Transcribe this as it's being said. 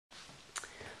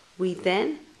We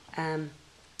then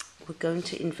we're going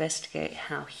to investigate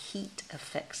how heat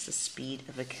affects the speed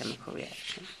of a chemical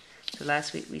reaction. So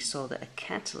last week we saw that a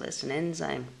catalyst, an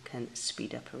enzyme, can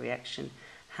speed up a reaction.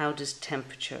 How does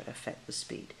temperature affect the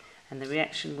speed? And the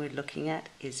reaction we're looking at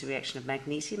is the reaction of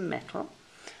magnesium metal.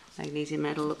 Magnesium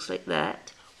metal looks like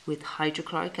that with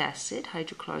hydrochloric acid.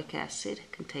 Hydrochloric acid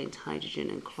contains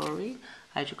hydrogen and chlorine.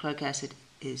 Hydrochloric acid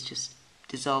is just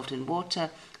dissolved in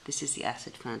water. This is the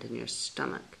acid found in your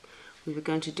stomach. We were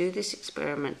going to do this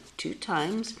experiment 2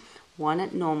 times, one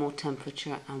at normal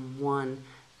temperature and one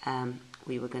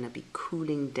we were going to be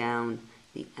cooling down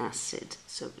the acid,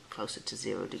 so closer to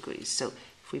 0 degrees. So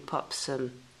if we pop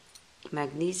some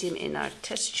magnesium in our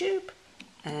test tube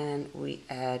and we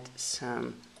add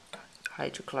some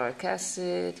hydrochloric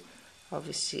acid,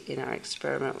 obviously in our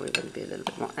experiment we're going to be a little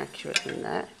bit more accurate than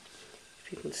that.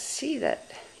 If you can see that,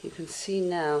 you can see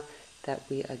now that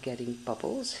we are getting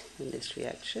bubbles in this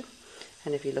reaction.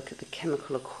 And if you look at the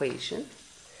chemical equation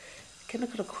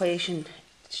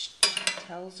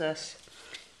tells us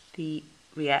the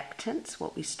reactants,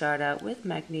 what we start out with,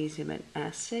 magnesium and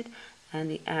acid,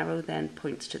 and the arrow then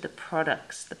points to the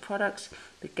products. The products,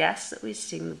 the gas that we're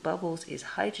seeing, the bubbles, is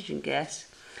hydrogen gas,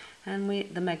 and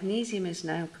the magnesium is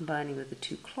now combining with the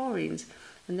 2 chlorines,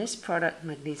 and this product,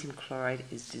 magnesium chloride,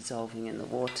 is dissolving in the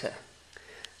water.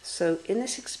 So in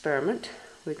this experiment,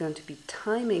 we're going to be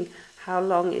timing how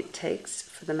long it takes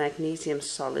for the magnesium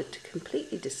solid to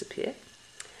completely disappear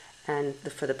and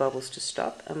for the bubbles to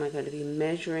stop, and we're going to be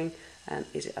measuring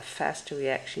is it a faster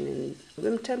reaction in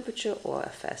room temperature or a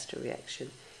faster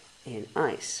reaction in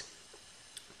ice.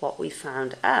 What we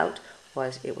found out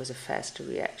was it was a faster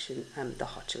reaction the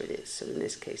hotter it is. So in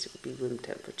this case it would be room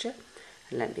temperature,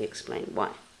 and let me explain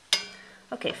why.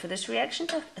 Okay, for this reaction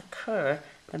to occur,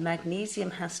 the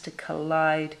magnesium has to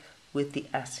collide with the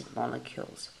acid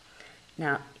molecules.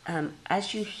 Now,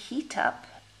 as you heat up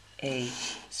a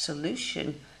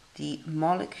solution, the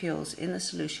molecules in the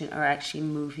solution are actually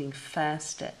moving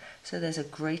faster, so there's a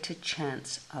greater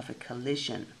chance of a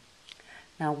collision.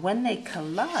 Now, when they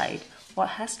collide,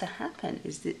 what has to happen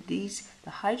is that the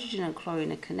hydrogen and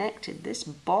chlorine are connected. This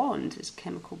bond, this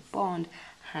chemical bond,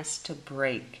 has to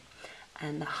break.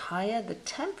 And the higher the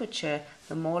temperature,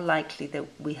 the more likely that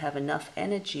we have enough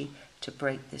energy to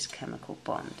break this chemical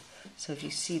bond. So if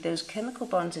you see, those chemical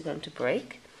bonds are going to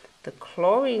break. The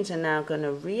chlorines are now going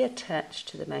to reattach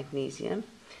to the magnesium,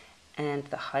 and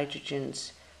the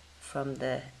hydrogens from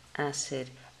the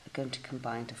acid are going to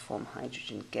combine to form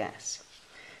hydrogen gas.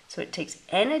 So it takes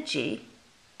energy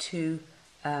to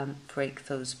break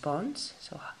those bonds.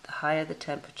 So the higher the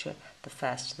temperature, the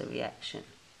faster the reaction.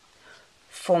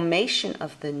 Formation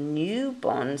of the new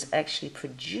bonds actually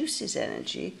produces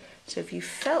energy. So if you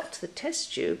felt the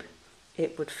test tube,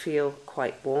 it would feel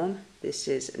quite warm. This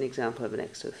is an example of an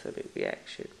exothermic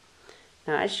reaction.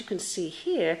 Now, as you can see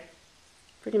here,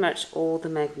 pretty much all the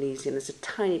magnesium, there's a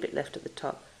tiny bit left at the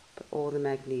top, but all the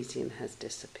magnesium has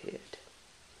disappeared.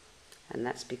 And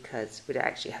that's because, it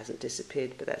actually hasn't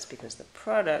disappeared, but that's because the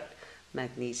product,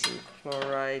 magnesium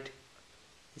chloride,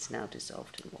 is now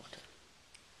dissolved in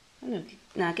water.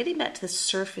 Now, getting back to the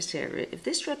surface area, if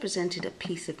this represented a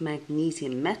piece of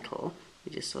magnesium metal,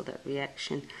 we just saw that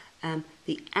reaction,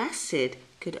 the acid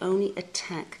could only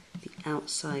attack the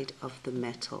outside of the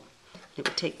metal. It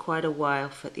would take quite a while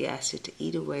for the acid to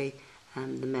eat away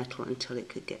the metal until it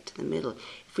could get to the middle.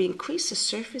 If we increase the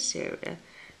surface area,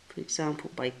 for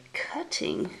example, by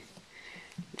cutting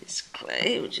this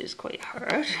clay, which is quite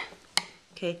hard,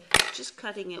 okay, just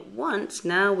cutting it once,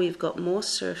 now we've got more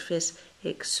surface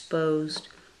exposed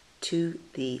to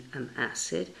the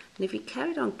acid. And if we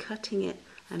carried on cutting it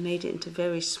and made it into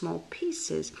very small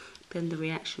pieces, then the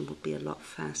reaction would be a lot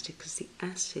faster because the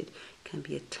acid can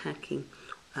be attacking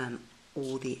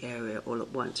all the area all at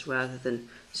once rather than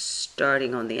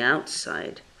starting on the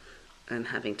outside and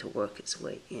having to work its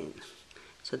way in.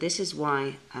 So this is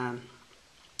why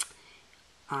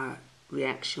our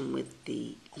reaction with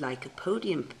the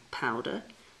lycopodium powder,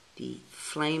 the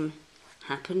flame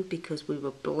happened because we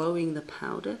were blowing the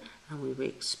powder and we were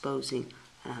exposing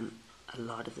a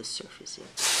lot of the surface area.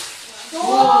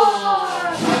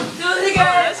 Whoa! Do it again!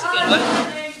 Oh, that's a good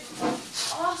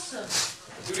one. Awesome!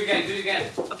 Do it again.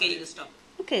 Okay, you can stop.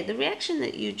 Okay, the reaction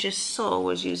that you just saw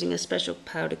was using a special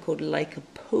powder called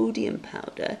lycopodium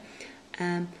powder.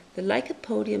 The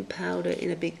lycopodium powder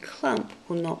in a big clump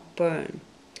will not burn.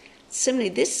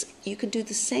 Similarly, you could do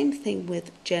the same thing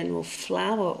with general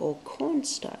flour or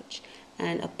cornstarch,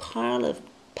 and a pile of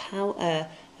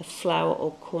flour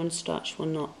or cornstarch will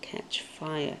not catch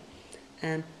fire.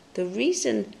 The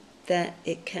reason that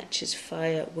it catches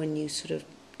fire when you sort of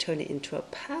turn it into a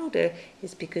powder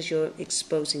is because you're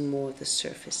exposing more of the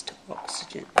surface to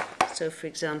oxygen. So for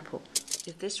example,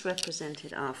 if this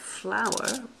represented our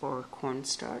flour or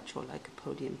cornstarch or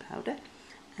lycopodium powder,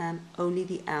 only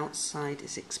the outside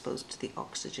is exposed to the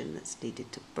oxygen that's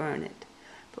needed to burn it.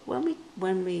 But when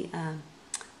we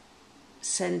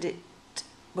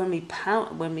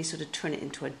sort of turn it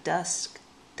into a dust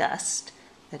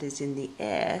that is in the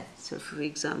air, so for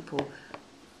example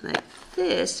like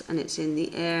this, and it's in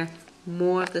the air,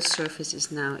 more of the surface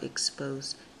is now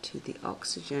exposed to the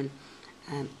oxygen,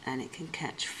 and it can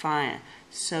catch fire.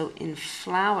 So in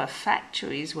flour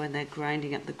factories, when they're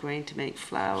grinding up the grain to make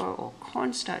flour or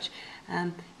cornstarch,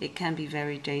 it can be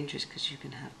very dangerous because you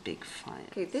can have big fire.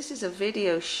 Okay, this is a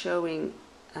video showing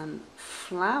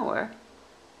flour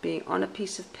being on a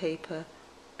piece of paper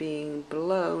being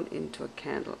blown into a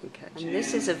candle and catching. And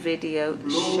this is a video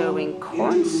showing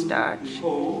cornstarch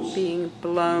being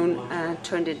blown and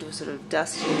turned into a sort of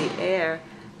dust in the air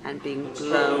and being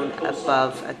blown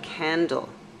above a candle.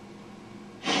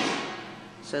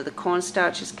 So the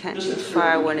cornstarch is catching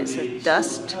fire when it's at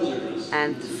dust,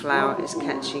 and the flour is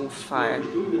catching fire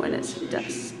when it's at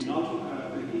dust,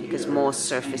 because more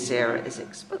surface area is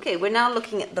exposed. Okay, we're now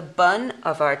looking at the bun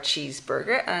of our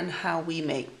cheeseburger and how we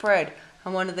make bread.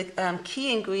 And one of the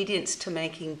key ingredients to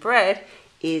making bread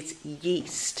is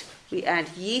yeast. We add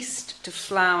yeast to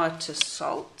flour to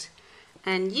salt,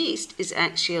 and yeast is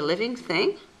actually a living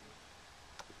thing.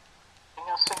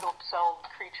 A single-celled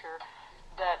creature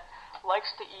that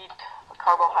likes to eat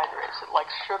carbohydrates. It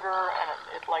likes sugar and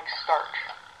it likes starch.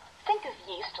 Think of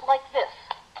yeast like this,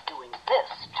 doing this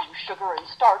to sugar and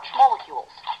starch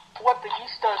molecules. What the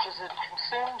yeast does is it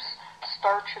consumes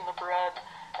starch in the bread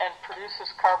and produces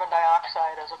carbon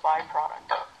dioxide as a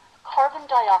byproduct. Carbon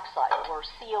dioxide, or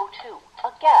CO2,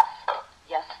 a gas.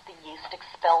 Yes, the yeast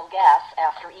expel gas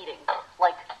after eating,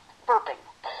 like burping.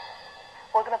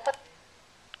 We're going to put...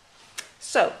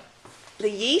 So, the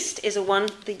yeast is a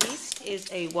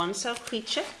one-cell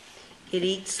creature. It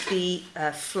eats the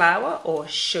flour or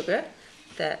sugar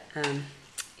that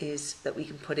we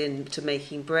can put into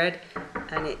making bread,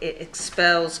 and it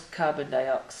expels carbon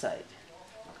dioxide.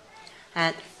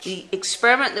 And the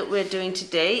experiment that we're doing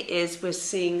today is we're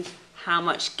seeing how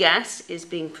much gas is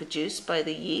being produced by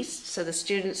the yeast. So the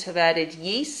students have added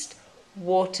yeast,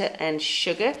 water and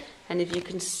sugar, and if you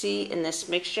can see in this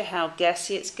mixture how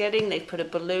gassy it's getting, they put a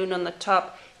balloon on the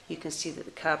top. You can see that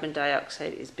the carbon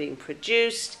dioxide is being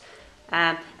produced,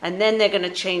 and then they're going to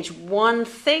change one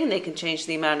thing. They can change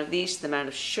the amount of yeast, the amount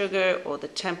of sugar, or the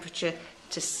temperature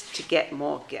to get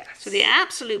more gas. So the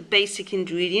absolute basic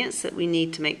ingredients that we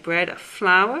need to make bread are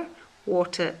flour,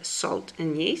 water, salt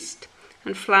and yeast.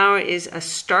 And flour is a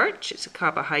starch, it's a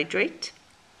carbohydrate.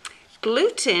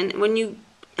 Gluten, when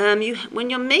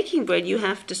you're making bread, you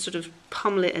have to sort of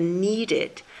pummel it and knead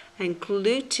it. And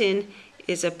gluten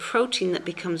is a protein that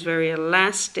becomes very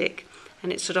elastic,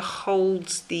 and it sort of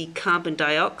holds the carbon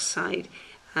dioxide.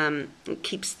 It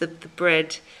keeps the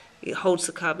bread, it holds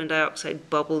the carbon dioxide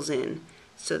bubbles in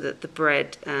so that the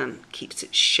bread keeps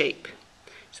its shape.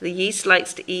 So the yeast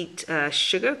likes to eat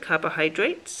sugar,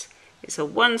 carbohydrates. It's a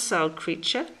one-celled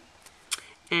creature,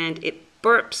 and it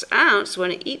burps out, so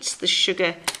when it eats the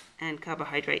sugar and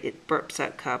carbohydrate, it burps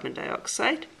out carbon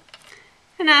dioxide.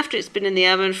 And after it's been in the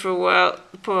oven for a while,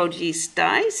 the poor old yeast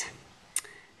dies,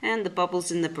 and the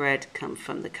bubbles in the bread come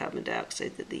from the carbon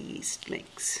dioxide that the yeast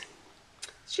makes.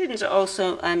 Students are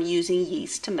also using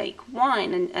yeast to make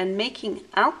wine, and making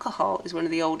alcohol is one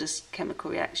of the oldest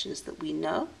chemical reactions that we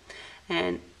know.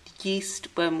 And yeast,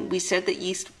 when we said that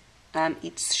yeast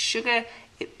eats sugar,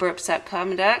 it burps out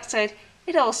carbon dioxide,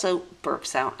 it also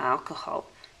burps out alcohol.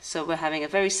 So we're having a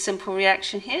very simple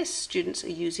reaction here. Students are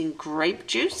using grape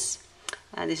juice.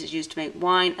 This is used to make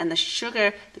wine, and the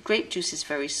sugar, the grape juice is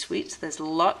very sweet, so there's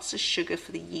lots of sugar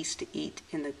for the yeast to eat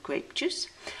in the grape juice.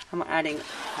 And we're adding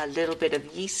a little bit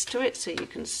of yeast to it, so you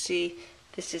can see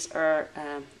this is our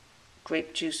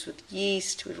grape juice with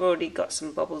yeast. We've already got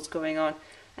some bubbles going on,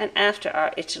 and after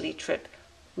our Italy trip,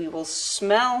 we will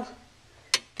smell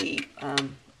the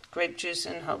grape juice,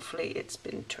 and hopefully it's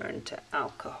been turned to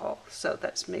alcohol. So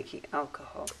that's making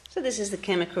alcohol. So this is the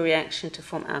chemical reaction to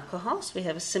form alcohol. So we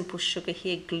have a simple sugar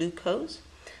here, glucose,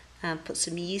 and put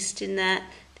some yeast in that.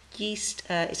 The yeast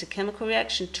is a chemical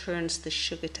reaction, turns the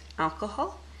sugar to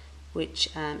alcohol, which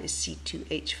is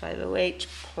C2H5OH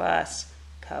plus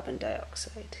carbon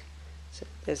dioxide. So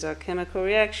there's our chemical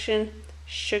reaction,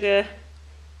 sugar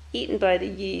eaten by the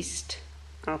yeast,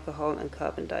 alcohol and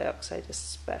carbon dioxide is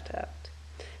spat out.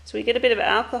 So we get a bit of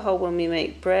alcohol when we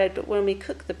make bread, but when we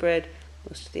cook the bread,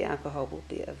 most of the alcohol will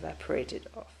be evaporated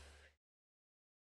off.